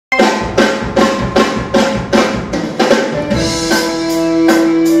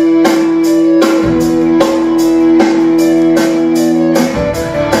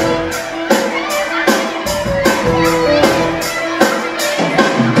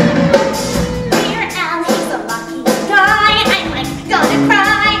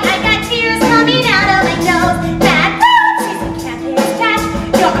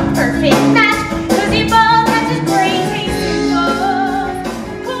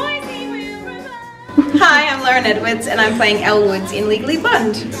Hi, I'm Lauren Edwards and I'm playing Elle Woods in Legally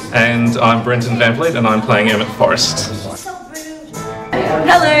Blonde. And I'm Brenton Van Vliet and I'm playing Emmett Forrest.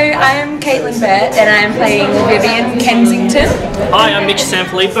 Hello, I'm Caitlin Burt and I'm playing Vivian Kensington. Hi, I'm Mitch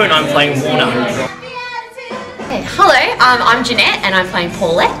Sanfilippo and I'm playing Warner. Hello, I'm Jeanette and I'm playing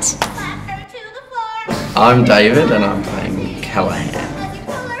Paulette. I'm David and I'm playing Callahan.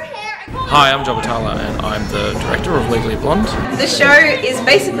 Hi, I'm Job Atala and I'm the director of Legally Blonde. The show is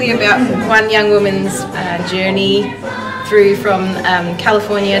basically about one young woman's journey through from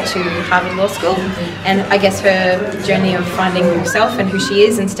California to Harvard Law School, and I guess her journey of finding herself and who she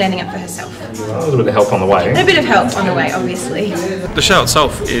is and standing up for herself. A little bit of help on the way. And a bit of help on the way, obviously. The show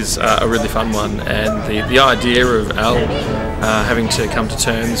itself is a really fun one, and the idea of Elle having to come to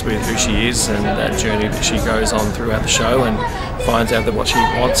terms with who she is and that journey that she goes on throughout the show and finds out that what she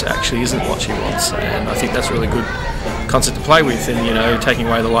wants actually isn't what she wants, and I think that's a really good concept to play with, and taking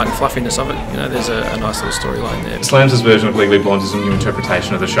away the light and fluffiness of it, there's a nice little storyline there. Slams' version of Legally Blonde is a new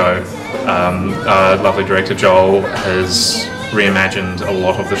interpretation of the show. Lovely director Joel has reimagined a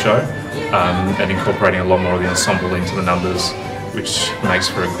lot of the show and incorporating a lot more of the ensemble into the numbers, which makes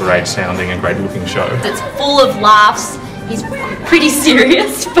for a great sounding and great looking show. It's full of laughs. He's pretty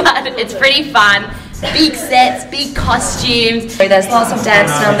serious, but it's pretty fun. Big sets, big costumes. There's lots of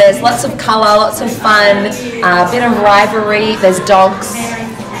dance numbers, lots of colour, lots of fun, a bit of rivalry. There's dogs,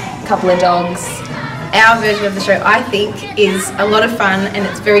 a couple of dogs. Our version of the show, I think, is a lot of fun and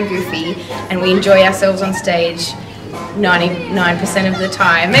it's very goofy, and we enjoy ourselves on stage 99% of the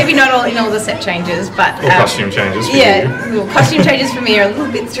time. Maybe not all in all the set changes, but or costume changes for you. Well, costume changes for me are a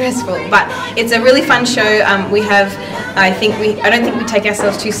little bit stressful, but it's a really fun show. I don't think we take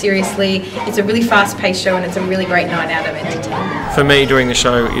ourselves too seriously. It's a really fast-paced show and it's a really great night out of entertainment. For me, doing the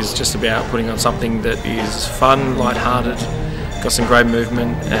show is just about putting on something that is fun, light-hearted, got some great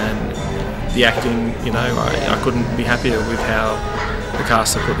movement, and the acting, I couldn't be happier with how the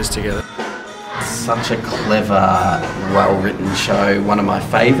cast have put this together. Such a clever, well-written show, one of my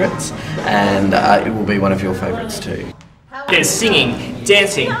favourites, and it will be one of your favourites too. There's singing,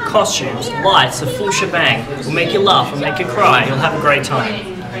 dancing, costumes, lights, a full shebang. We'll make you laugh, we'll make you cry, you'll have a great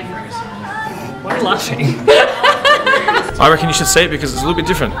time. Why are you laughing? I reckon you should see it because it's a little bit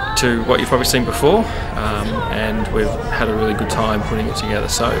different to what you've probably seen before, and we've had a really good time putting it together.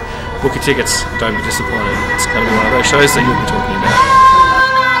 So book your tickets, don't be disappointed. It's going to be one of those shows that you'll be talking about.